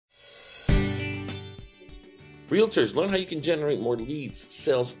Realtors, learn how you can generate more leads,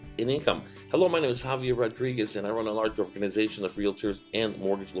 sales, and income. Hello, my name is Javier Rodriguez, and I run a large organization of realtors and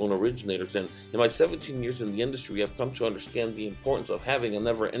mortgage loan originators. And in my 17 years in the industry, I've come to understand the importance of having a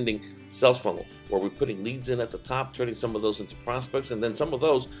never-ending sales funnel, where we're putting leads in at the top, turning some of those into prospects, and then some of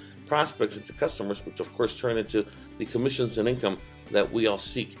those prospects into customers, which of course turn into the commissions and income that we all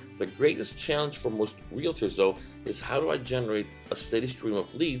seek. The greatest challenge for most realtors, though, is how do I generate a steady stream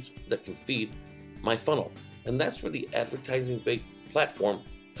of leads that can feed my funnel? And that's where the advertising bait platform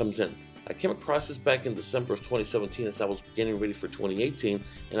comes in. I came across this back in December of 2017 as I was getting ready for 2018,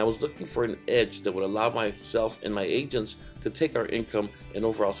 and I was looking for an edge that would allow myself and my agents to take our income and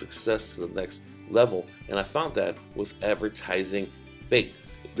overall success to the next level. And I found that with advertising bait.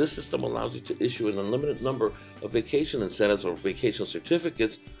 This system allows you to issue an unlimited number of vacation incentives or vacation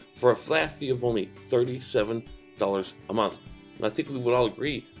certificates for a flat fee of only $37 a month. And I think we would all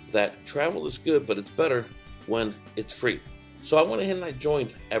agree that travel is good, but it's better when it's free. So I went ahead and I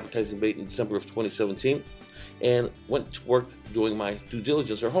joined Advertising Bait in December of 2017 and went to work doing my due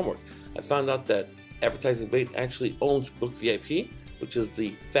diligence or homework. I found out that Advertising Bait actually owns Book VIP, which is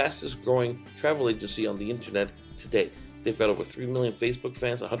the fastest growing travel agency on the internet today. They've got over 3 million Facebook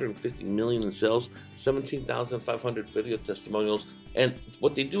fans, 150 million in sales, 17,500 video testimonials. And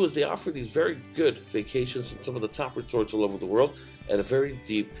what they do is they offer these very good vacations in some of the top resorts all over the world at a very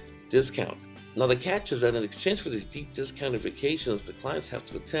deep discount. Now the catch is that in exchange for these deep discounted vacations, the clients have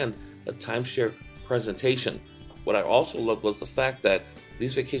to attend a timeshare presentation. What I also loved was the fact that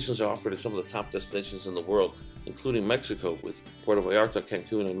these vacations are offered at some of the top destinations in the world, including Mexico, with Puerto Vallarta,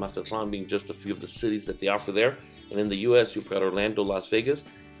 Cancun, and Mazatlan being just a few of the cities that they offer there. And in the US, you've got Orlando, Las Vegas,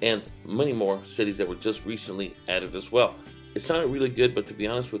 and many more cities that were just recently added as well. It sounded really good, but to be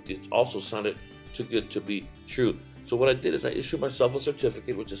honest with you, it also sounded too good to be true. So what I did is I issued myself a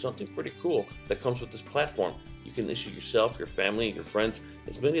certificate, which is something pretty cool that comes with this platform. You can issue yourself, your family, and your friends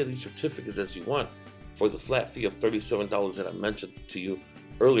as many of these certificates as you want for the flat fee of $37 that I mentioned to you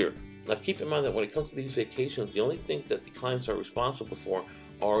earlier. Now keep in mind that when it comes to these vacations, the only thing that the clients are responsible for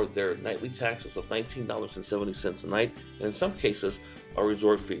are their nightly taxes of $19.70 a night, and in some cases, a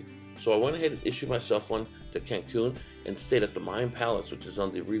resort fee. So I went ahead and issued myself one to Cancun and stayed at the Mayan Palace, which is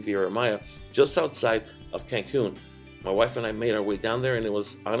on the Riviera Maya, just outside of Cancun. My wife and I made our way down there, and it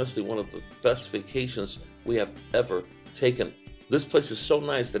was honestly one of the best vacations we have ever taken. This place is so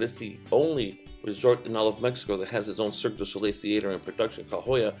nice that it's the only resort in all of Mexico that has its own Cirque du Soleil theater and production called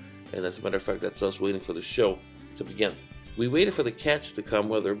Hoya, and as a matter of fact, that's us waiting for the show to begin. We waited for the catch to come,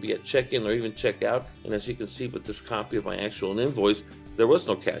 whether it be at check-in or even check-out, and as you can see with this copy of my actual invoice, there was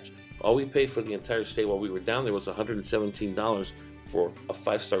no catch. All we paid for the entire stay while we were down there was $117 for a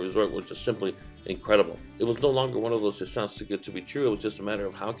 5-star resort, which is simply incredible. It was no longer one of those "it sounds too good to be true." It was just a matter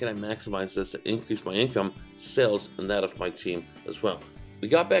of how can I maximize this and increase my income, sales, and that of my team as well. We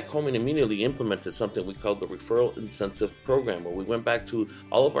got back home and immediately implemented something we called the Referral Incentive Program, where we went back to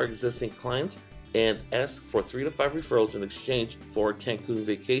all of our existing clients and asked for 3 to 5 referrals in exchange for a Cancun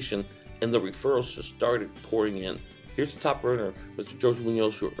vacation, and the referrals just started pouring in. Here's the top earner, Mr. George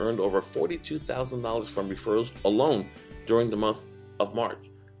Munoz, who earned over $42,000 from referrals alone during the month of March.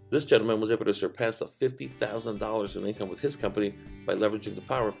 This gentleman was able to surpass the $50,000 in income with his company by leveraging the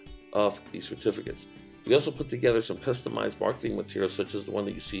power of these certificates. We also put together some customized marketing materials, such as the one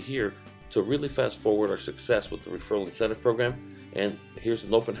that you see here, to really fast forward our success with the Referral Incentive Program. And here's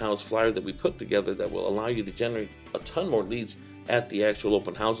an open house flyer that we put together that will allow you to generate a ton more leads at the actual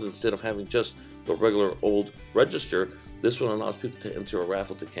open houses instead of having just the regular old register. This one allows people to enter a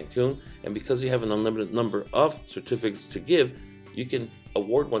raffle to Cancun, and because you have an unlimited number of certificates to give, you can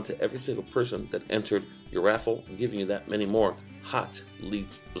award one to every single person that entered your raffle, and giving you that many more hot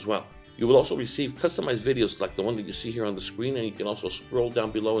leads as well. You will also receive customized videos like the one that you see here on the screen, and you can also scroll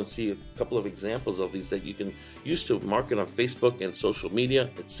down below and see a couple of examples of these that you can use to market on Facebook and social media,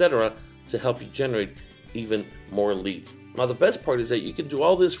 etc., to help you generate even more leads. Now the best part is that you can do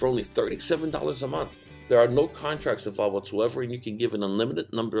all this for only $37 a month. There are no contracts involved whatsoever, and you can give an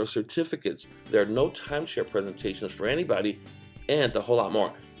unlimited number of certificates. There are no timeshare presentations for anybody, and a whole lot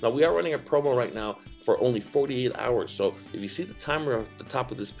more. Now we are running a promo right now for only 48 hours, so if you see the timer at the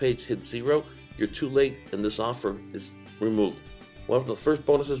top of this page hit 0, you're too late and this offer is removed. One of the first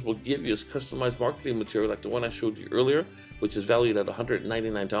bonuses we'll give you is customized marketing material like the one I showed you earlier, which is valued at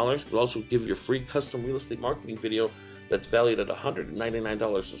 $199. We'll also give you a free custom real estate marketing video that's valued at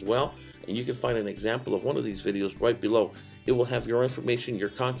 $199 as well, and you can find an example of one of these videos right below. It will have your information, your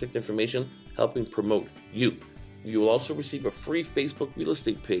contact information, helping promote you. You will also receive a free Facebook real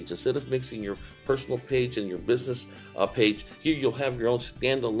estate page. Instead of mixing your personal page and your business page. Here you'll have your own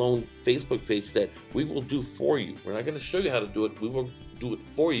standalone Facebook page that we will do for you. We're not going to show you how to do it. We will do it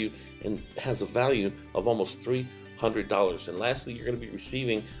for you, and it has a value of almost $300. And lastly, you're going to be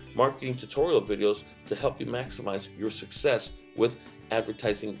receiving marketing tutorial videos to help you maximize your success with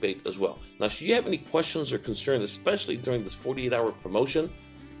advertising bait as well. Now, if you have any questions or concerns, especially during this 48-hour promotion,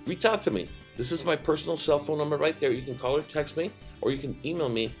 reach out to me. This is my personal cell phone number right there. You can call or text me, or you can email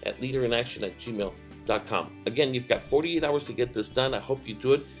me at leaderinaction@gmail.com. Again, you've got 48 hours to get this done. I hope you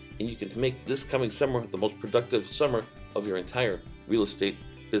do it, and you can make this coming summer the most productive summer of your entire real estate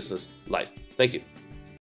business life. Thank you.